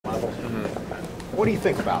What do you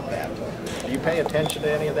think about that? Do you pay attention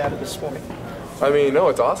to any of that at this point? I mean, no,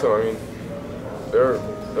 it's awesome. I mean, they're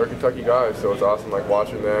Kentucky guys, so it's awesome like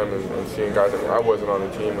watching them and seeing guys. I mean, I wasn't on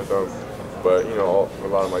the team with them, but you know, a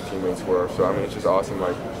lot of my teammates were. So I mean, it's just awesome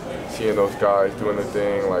like seeing those guys doing the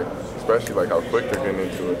thing, like especially like how quick they're getting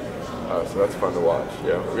into it. So that's fun to watch.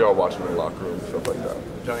 Yeah, we all watch them in the locker room and stuff like that.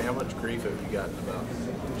 Johnny, how much grief have you gotten about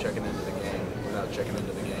checking into the game without checking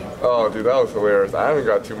into the game? Oh, dude, that was hilarious. I haven't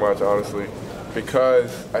got too much, honestly,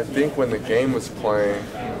 because I think when the game was playing,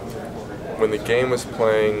 the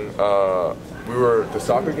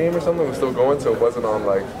soccer game or something was still going, so it wasn't on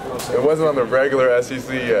the regular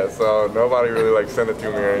SEC yet, so nobody really like sent it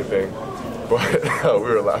to me or anything. But we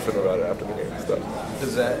were laughing about it after the game and stuff.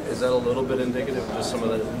 Is that a little bit indicative of just some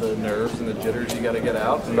of the nerves and the jitters you got to get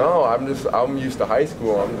out? No, I'm used to high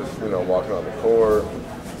school. I'm just walking on the court,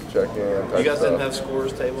 checking. You guys didn't have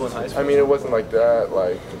scores table in high school? I mean, it wasn't like that.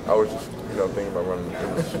 Like I was just thinking about running.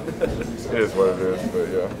 It is what it is, but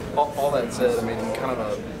yeah. All that said, I mean, kind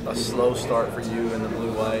of a slow start for you in the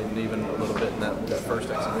blue-white, and even a little bit in that first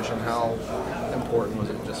exhibition. How important was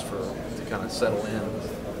it just to kind of settle in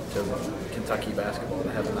to Kentucky basketball, to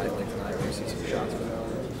have a night like tonight where you see some shots?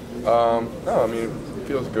 No, I mean, it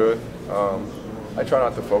feels good. I try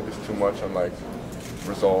not to focus too much on like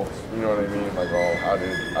results. You know what I mean? Like, oh, how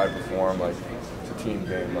did I perform? Like, it's a team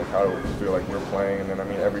game. Like, how do we feel like we're playing? And then I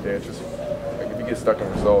mean, every day it's just like if you get stuck in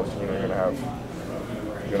results, you're gonna have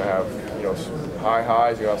high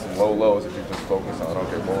highs. You have some low lows if you just focus on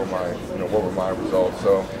okay, what were my results?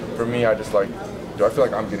 So for me, I just like. Do I feel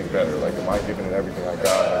like I'm getting better? Like, am I giving it everything I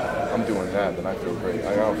got? Like, I'm doing that, then I feel great.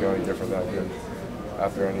 I don't feel any different than I did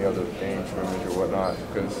after any other game, scrimmage, or whatnot,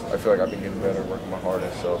 because I feel like I've been getting better, working my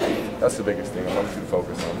hardest. So that's the biggest thing. I'm too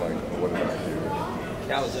focused on, like, what did I do?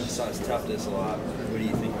 Cal has emphasized toughness a lot. What do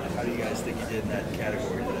you think? How do you guys think you did in that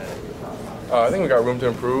category today? I think we got room to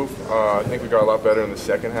improve. I think we got a lot better in the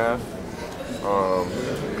second half,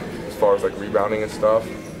 as far as, like, rebounding and stuff.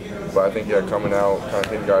 But I think, yeah, coming out, kind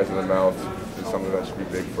of hitting guys in the mouth, something that should be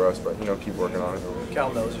big for us, but keep working on it.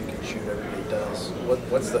 Cal knows you can shoot everything he does.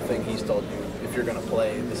 What's the thing he's told you? If you're going to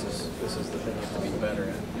play, this is the thing you have to be better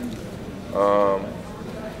at.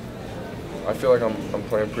 I feel like I'm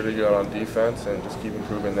playing pretty good on defense and just keep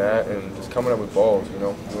improving that and just coming up with balls. Doing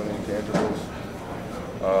the intangibles.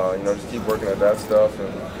 Just keep working at that stuff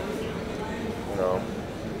and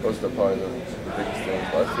those are probably the biggest things.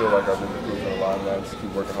 But I feel like I've been improving a lot of that. Just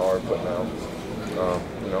keep working hard, putting out.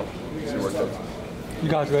 See where it takes. You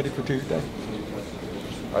guys ready for Tuesday?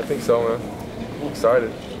 I think so, man. I'm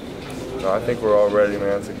excited. I think we're all ready,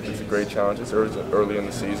 man. It's a great challenge. It's early in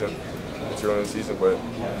the season. But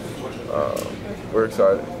we're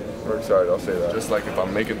excited. We're excited, I'll say that. Just like if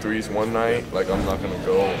I'm making threes one night, like I'm not going to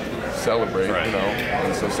go celebrate,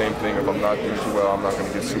 And so same thing, if I'm not doing too well, I'm not going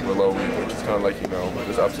to get super low either. It's kind of like,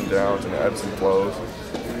 there's ups and downs and ebbs and flows.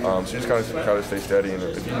 So you just kind of stay steady, and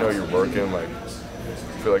if you know you're working, like,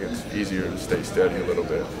 I feel like it's easier to stay steady a little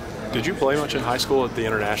bit. Did you play much in high school at the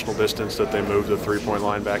international distance that they moved the three-point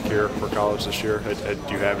line back here for college this year?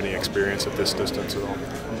 Do you have any experience at this distance at all?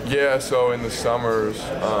 Yeah, so in the summers,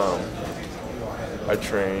 I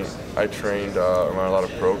trained around a lot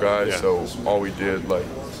of pro guys. Yeah. So all we did, like,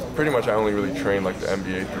 pretty much I only really trained like the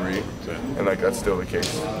NBA three, and like that's still the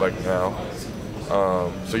case like now.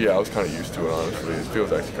 So yeah, I was kind of used to it, honestly. It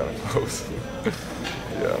feels actually kind of close.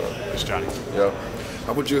 Yeah. It's Johnny. Yeah.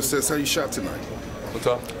 How would you assess how you shot tonight? What's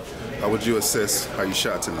up? How would you assess how you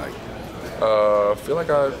shot tonight? I feel like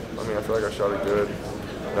I shot it good.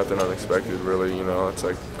 Nothing unexpected, really. It's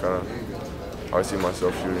like kind of how I see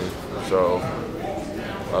myself shooting. So,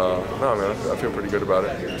 no, man, I feel pretty good about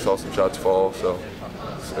it. I saw some shots fall, so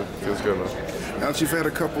it feels good, man. Now that you've had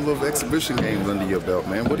a couple of exhibition games under your belt,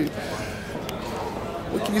 man, what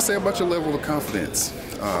can you say about your level of confidence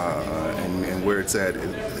and where it's at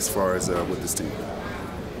as far as with this team?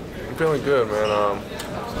 I'm feeling good, man.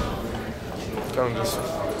 Kind of just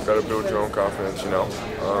got to build your own confidence,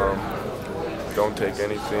 Don't take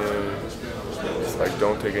anything,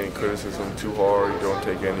 don't take any criticism too hard. Don't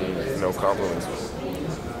take any, compliments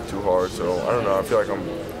too hard. So I don't know. I feel like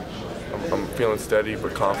I'm feeling steady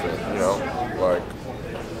but confident, like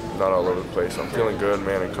not all over the place. I'm feeling good,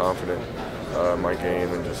 man, and confident in my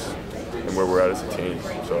game and where we're at as a team.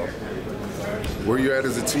 So where you're at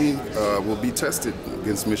as a team will be tested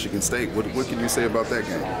against Michigan State. What can you say about that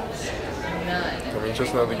game? I mean,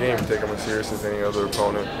 just another game. Take them as serious as any other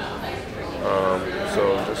opponent.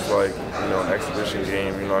 So just like, an exhibition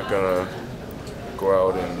game, you're not gonna go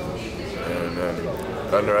out and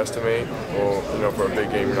underestimate. Well, you know, for a big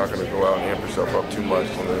game, you're not going to go out and amp yourself up too much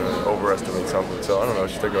and then overestimate something. So I don't know,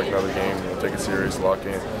 just take it like another game, you know, take it serious, lock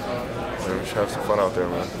in, and just have some fun out there,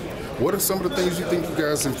 man. What are some of the things you think you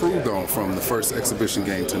guys improved on from the first exhibition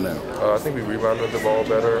game to now? I think we rebounded the ball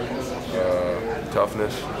better,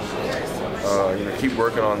 toughness. You know, keep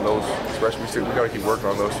working on those, especially we got to keep working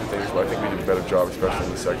on those two things, but I think we did a better job, especially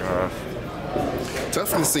in the second half.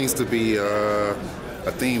 Toughness seems to be a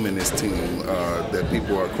theme in this team that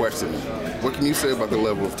people are questioning. What can you say about the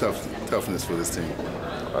level of toughness for this team?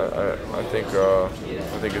 I think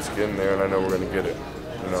it's getting there, and I know we're going to get it.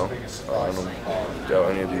 You know, I don't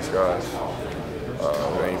doubt any of these guys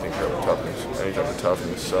with any type of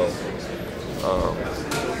toughness. So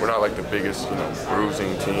we're not like the biggest, you know,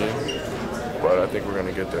 bruising team, but I think we're going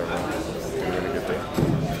to get there, man. I think we're going to get there.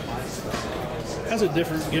 How's it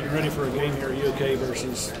different getting ready for a game here at UK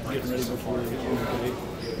versus getting ready before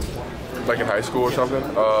UK? Like in high school or something?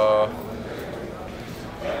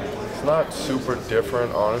 It's not super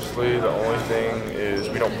different, honestly. The only thing is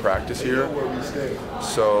we don't practice here.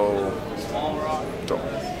 So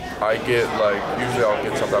I get usually I'll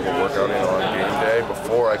get some type of workout in on game day.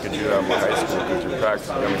 Before I could do that in my high school because you're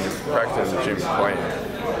practicing in the gym you're playing.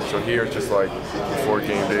 So here it's just like before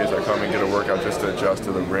game days I come and get a workout just to adjust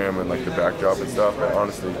to the rim and like the backdrop and stuff. But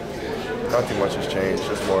honestly, not too much has changed.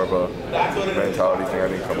 Just more of a mentality thing. I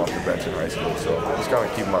didn't come off the bench in high school, so just kind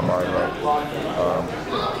of keeping my mind right.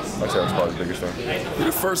 I'd say that's probably the biggest thing. You're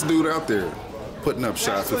the first dude out there putting up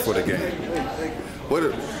shots before the game.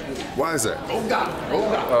 Why is that?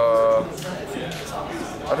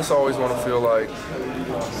 I just always want to feel like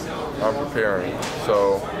I'm preparing.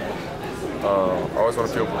 So I always want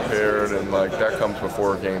to feel prepared, and like that comes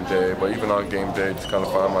before game day. But even on game day, just kind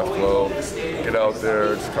of find my flow, get out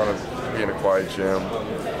there, just kind of be in a quiet gym.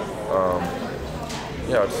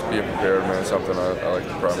 Yeah, just being prepared, man. Something I like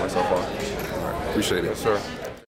to pride myself on. Appreciate it. Yes, sir.